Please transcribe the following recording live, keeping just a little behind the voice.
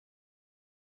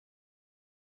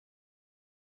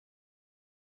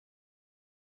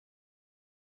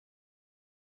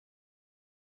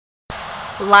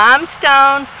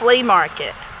LimeStone Flea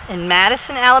Market in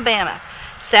Madison, Alabama.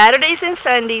 Saturdays and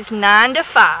Sundays, 9 to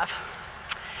 5.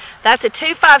 That's a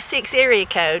 256 area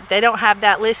code. They don't have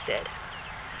that listed.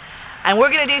 And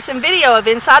we're going to do some video of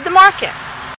inside the market.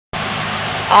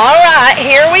 Alright,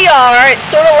 here we are. It's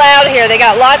sort of loud here. They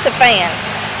got lots of fans.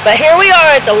 But here we are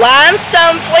at the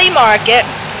LimeStone Flea Market.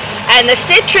 And the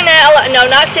citronella, no,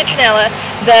 not citronella,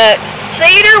 the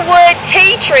cedarwood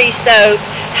tea tree soap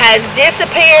has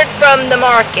disappeared from the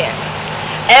market.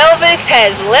 Elvis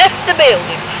has left the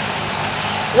building.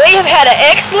 We have had an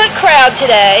excellent crowd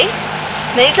today.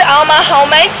 These are all my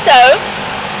homemade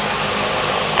soaps.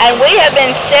 And we have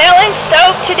been selling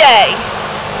soap today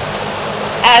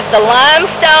at the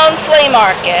LimeStone Flea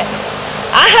Market.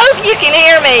 I hope you can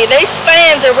hear me. These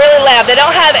fans are really loud. They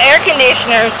don't have air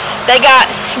conditioners. They got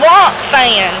swamp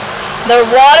fans. They're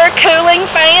water cooling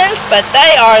fans, but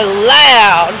they are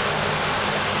loud.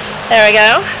 There we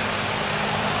go.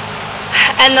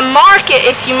 And the market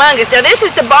is humongous. Now this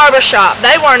is the barber shop.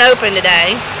 They weren't open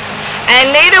today.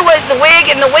 And neither was the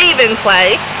wig and the weaving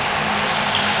place.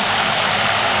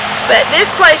 But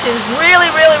this place is really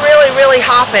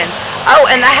hopping. Oh,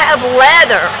 and they have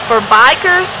leather for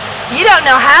bikers. You don't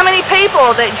know how many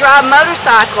people that drive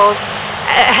motorcycles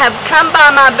have come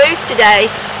by my booth today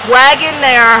wagging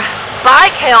their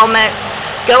bike helmets,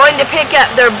 going to pick up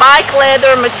their bike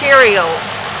leather materials.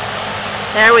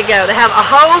 There we go. They have a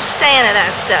whole stand of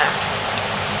that stuff.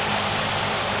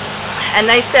 And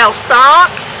they sell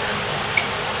socks.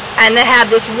 And they have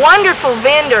this wonderful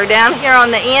vendor down here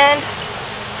on the end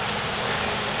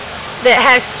that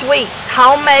has sweets,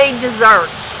 homemade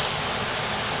desserts.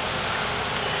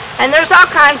 And there's all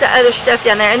kinds of other stuff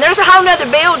down there. And there's a whole nother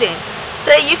building.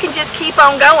 See, you can just keep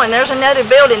on going. There's another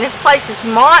building. This place is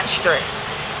monstrous.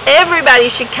 Everybody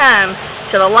should come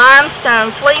to the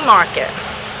LimeStone Flea Market.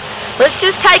 Let's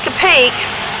just take a peek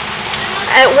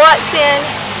at what's in.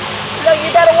 No, you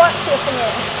gotta watch this a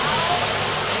minute.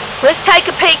 Let's take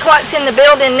a peek what's in the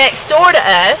building next door to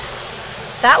us.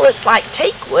 That looks like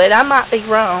teak wood. I might be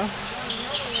wrong.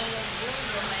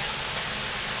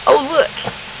 Oh, look.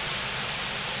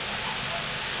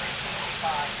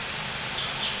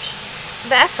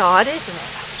 That's odd, isn't it?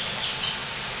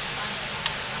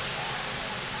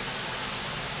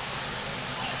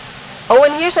 Oh,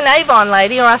 and here's an Avon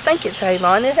lady, or I think it's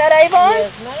Avon. Is that Avon?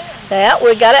 Yes, ma'am. Yeah,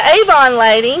 we got an Avon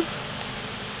lady.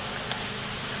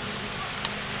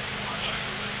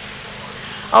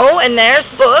 Oh, and there's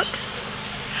books.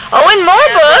 Oh, and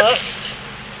more books.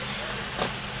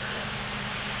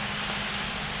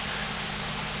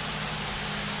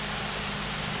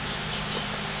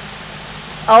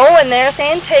 Oh, and there's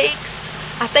antiques.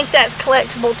 I think that's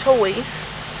collectible toys.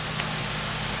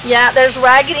 Yeah, there's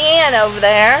Raggedy Ann over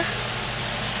there.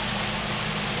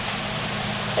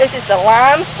 This is the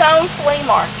LimeStone Flea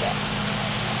Market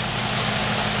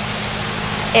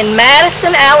in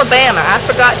Madison, Alabama. I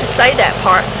forgot to say that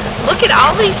part. Look at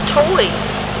all these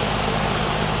toys.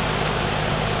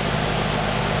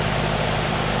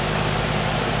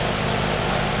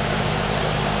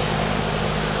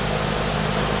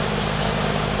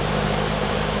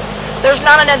 There's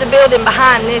not another building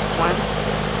behind this one,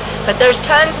 but there's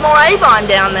tons more Avon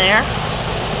down there.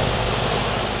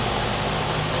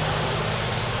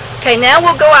 Okay, now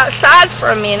we'll go outside for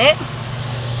a minute.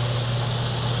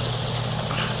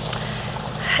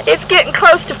 It's getting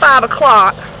close to 5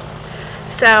 o'clock,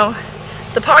 so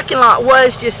the parking lot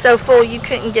was just so full you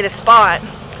couldn't get a spot.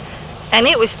 And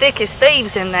it was thick as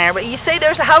thieves in there. But you see,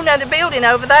 there's a whole nother building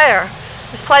over there.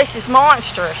 This place is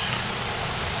monstrous.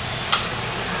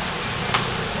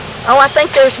 Oh, I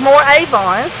think there's more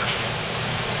Avon.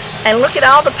 And look at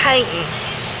all the paintings.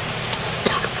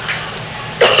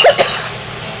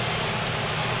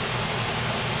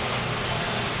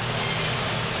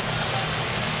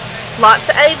 Lots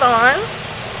of Avon.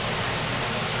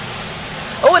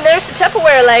 Oh, and there's the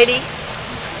Tupperware lady.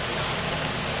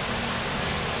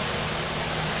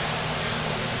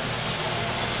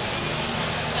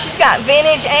 She's got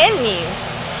vintage and new.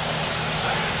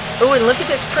 Oh, and look at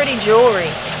this pretty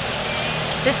jewelry.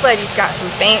 This lady's got some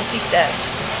fancy stuff.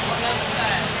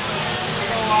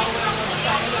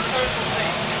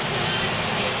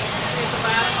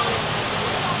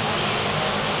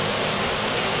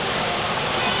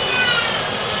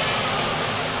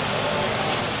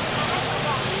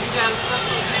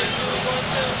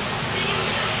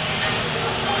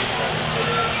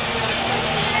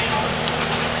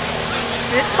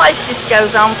 This place just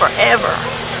goes on forever.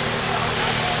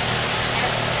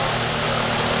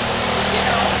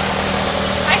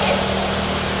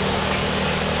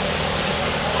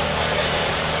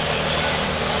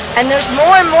 And there's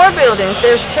more and more buildings.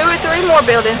 There's 2 or 3 more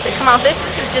buildings that come off. This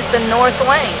is just the north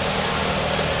wing.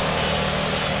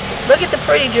 Look at the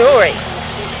pretty jewelry.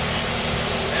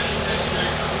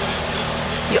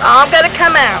 You all got to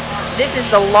come out. This is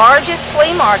the largest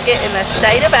flea market in the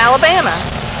state of Alabama.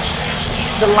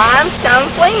 The LimeStone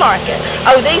Flea Market.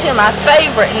 Oh, these are my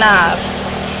favorite knives.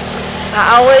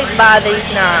 I always buy these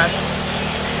knives.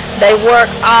 They work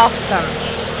awesome.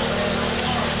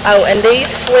 Oh, and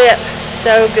these flip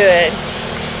so good.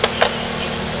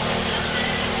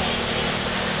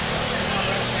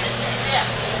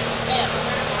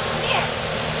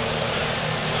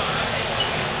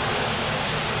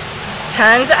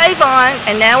 Tons of Avon,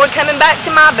 and now we're coming back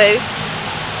to my booth.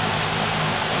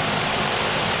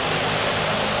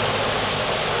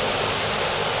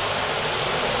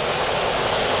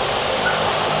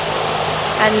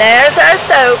 And there's our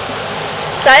soap.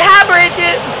 Say hi,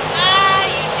 Bridget. Hi,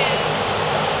 YouTube.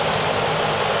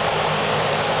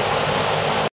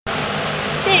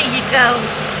 There you go.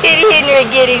 Did Henry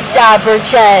get his diaper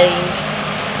changed?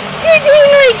 Did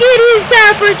Henry get his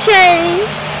diaper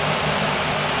changed?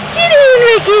 Did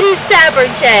Henry get his diaper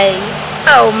changed?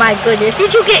 Oh my goodness.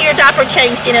 Did you get your diaper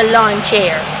changed in a lawn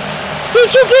chair?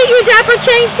 Did you get your diaper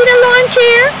changed in a lawn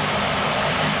chair?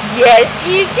 Yes,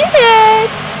 you did.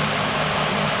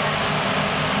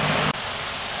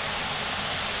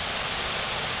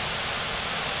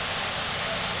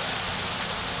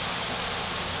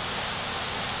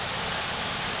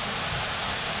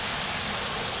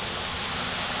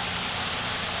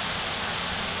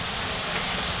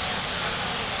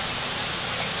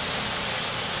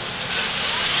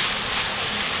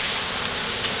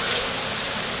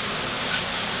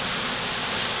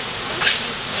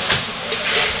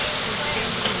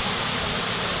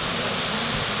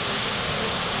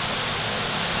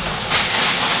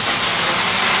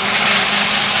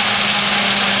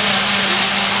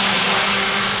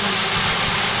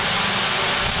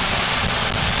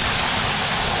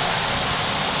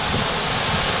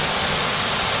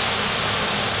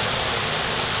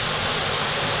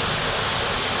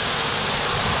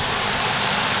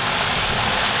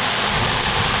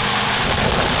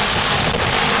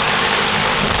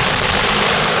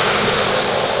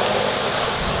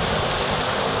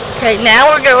 Okay, now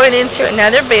we're going into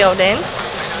another building.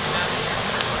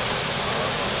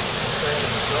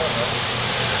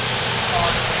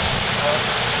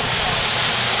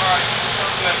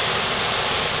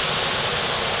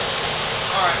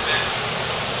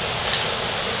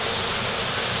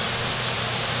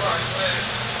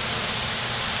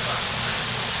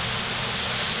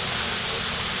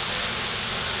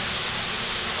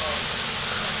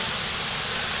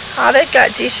 Oh, they've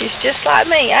got dishes just like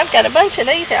me. I've got a bunch of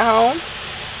these at home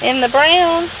in the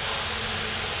brown.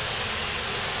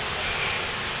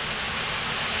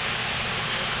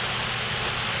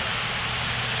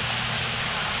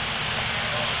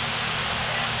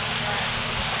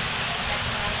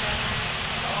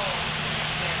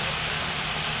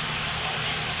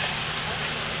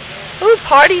 Ooh,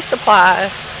 party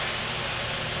supplies.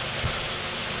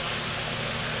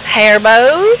 Hair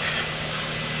bows.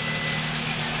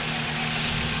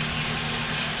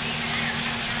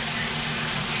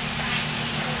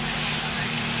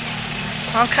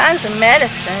 All kinds of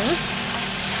medicines.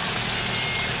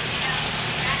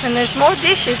 And there's more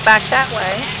dishes back that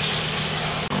way.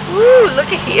 Ooh,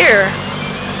 look at here.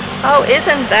 Oh,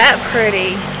 isn't that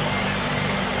pretty?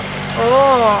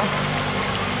 Oh.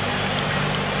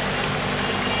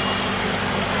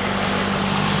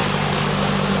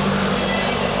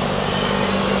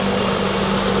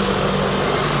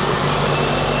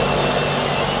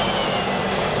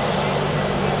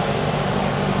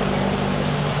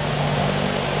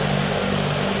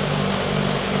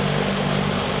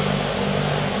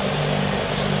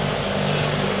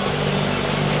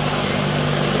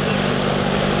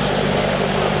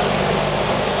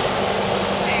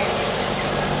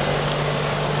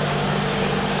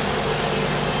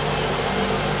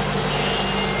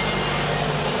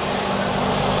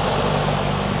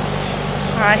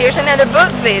 Here's another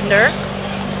book vendor.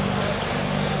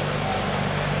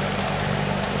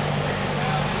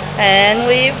 And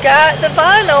we've got the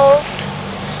vinyls.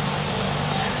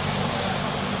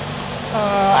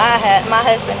 My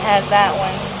husband has that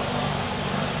one.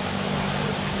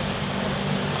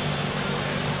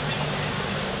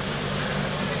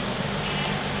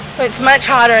 It's much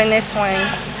hotter in this wing.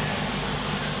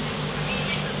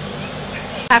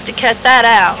 I have to cut that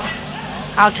out.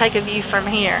 I'll take a view from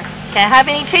here. Can't have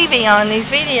any TV on these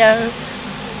videos.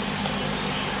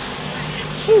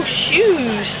 Ooh,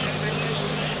 shoes.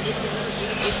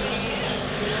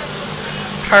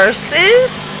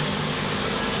 purses,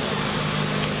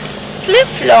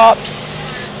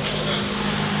 flip-flops.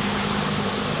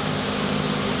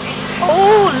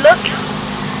 Oh, look.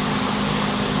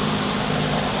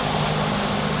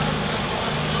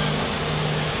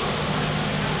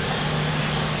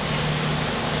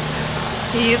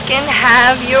 You can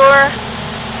have your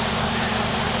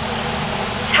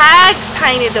tags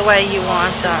painted the way you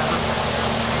want them.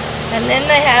 And then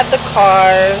they have the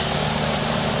cars.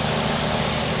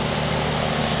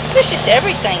 There's just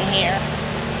everything here.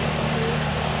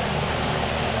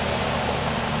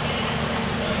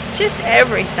 Just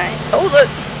everything. Oh, look.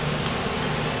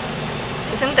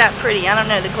 Isn't that pretty? I don't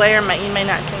know. The glare, you may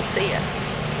not can see it.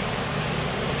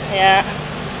 Yeah.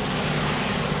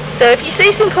 So if you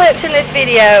see some clips in this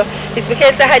video, it's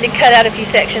because I had to cut out a few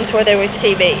sections where there was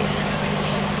TVs.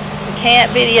 You can't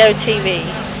video TV.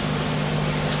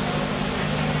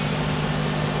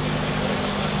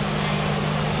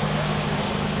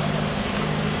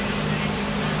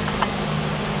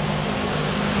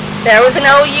 There was an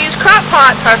old used crock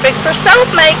pot, perfect for soap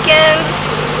making.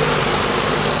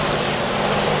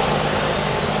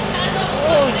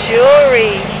 Oh,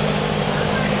 jewelry.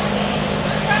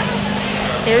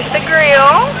 Here's the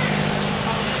grill.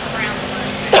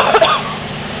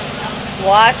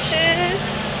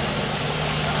 Watches.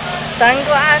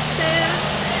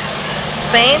 Sunglasses.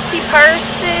 Fancy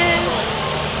purses.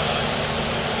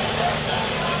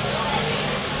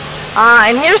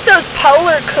 And here's those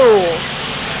Polar Cools.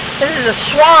 This is a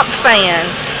swamp fan.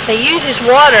 It uses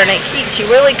water and it keeps you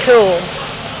really cool.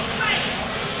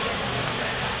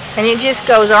 And it just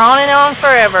goes on and on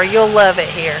forever. You'll love it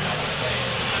here.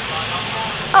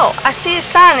 Oh, I see a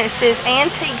sign that says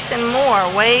Antiques and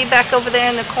More way back over there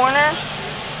in the corner.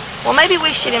 Well, maybe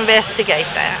we should investigate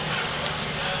that.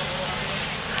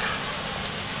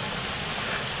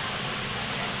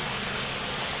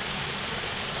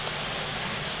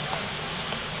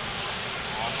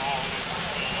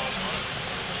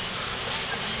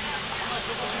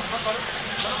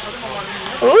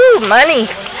 Ooh, money.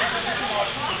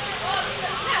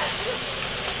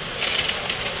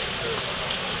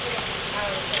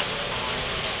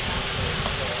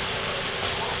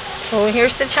 Oh,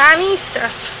 here's the Chinese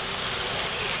stuff.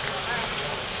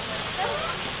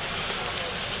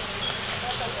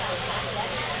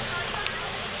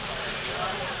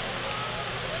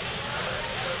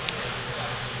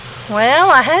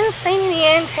 Well, I haven't seen any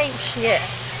antiques yet.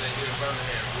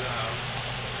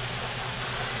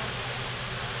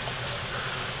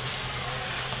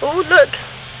 Oh, look.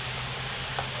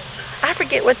 I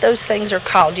forget what those things are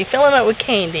called. You fill them up with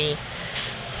candy.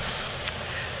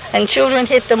 And children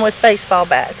hit them with baseball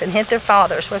bats and hit their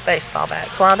fathers with baseball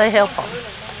bats while they help them.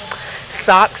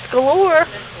 Socks galore.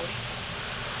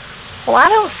 Well, I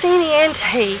don't see any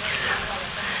antiques.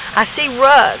 I see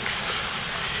rugs.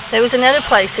 There was another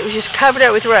place that was just covered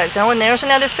up with rugs. Oh, and there's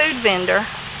another food vendor.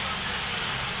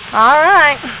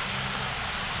 Alright.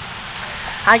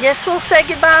 I guess we'll say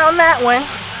goodbye on that one.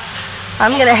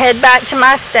 I'm going to head back to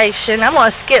my station. I'm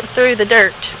going to skip through the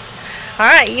dirt.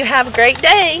 Alright, you have a great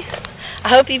day. I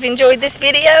hope you've enjoyed this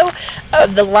video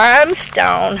of the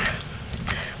LimeStone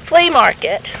Flea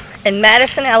Market in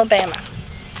Madison, Alabama.